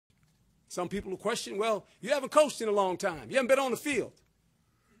Some people will question, well, you haven't coached in a long time. You haven't been on the field.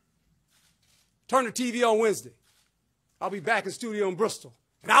 Turn the TV on Wednesday. I'll be back in studio in Bristol.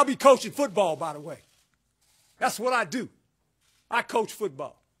 And I'll be coaching football, by the way. That's what I do. I coach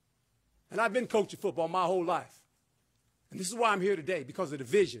football. And I've been coaching football my whole life. And this is why I'm here today, because of the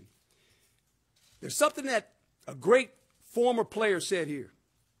vision. There's something that a great former player said here.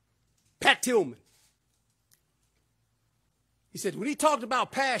 Pat Tillman. He said, when he talked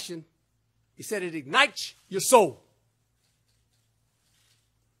about passion, he said it ignites your soul.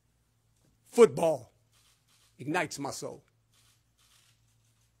 Football ignites my soul.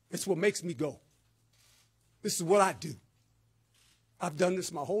 It's what makes me go. This is what I do. I've done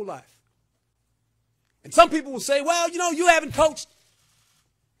this my whole life. And some people will say, well, you know, you haven't coached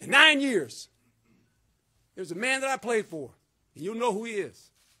in 9 years. There's a man that I played for, and you'll know who he is.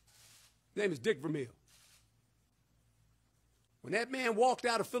 His name is Dick Vermeil. When that man walked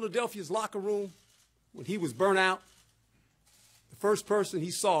out of Philadelphia's locker room, when he was burnt out, the first person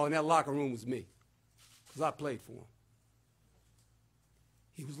he saw in that locker room was me, because I played for him.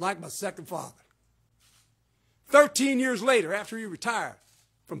 He was like my second father. 13 years later, after he retired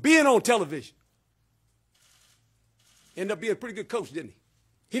from being on television, ended up being a pretty good coach, didn't he?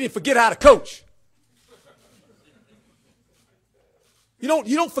 He didn't forget how to coach. You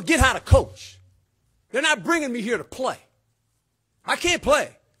don't forget how to coach. They're not bringing me here to play. I can't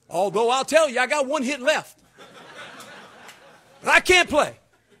play. Although I'll tell you, I got one hit left. But I can't play.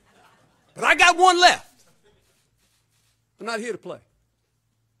 But I got one left. I'm not here to play.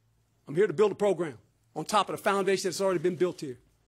 I'm here to build a program on top of the foundation that's already been built here.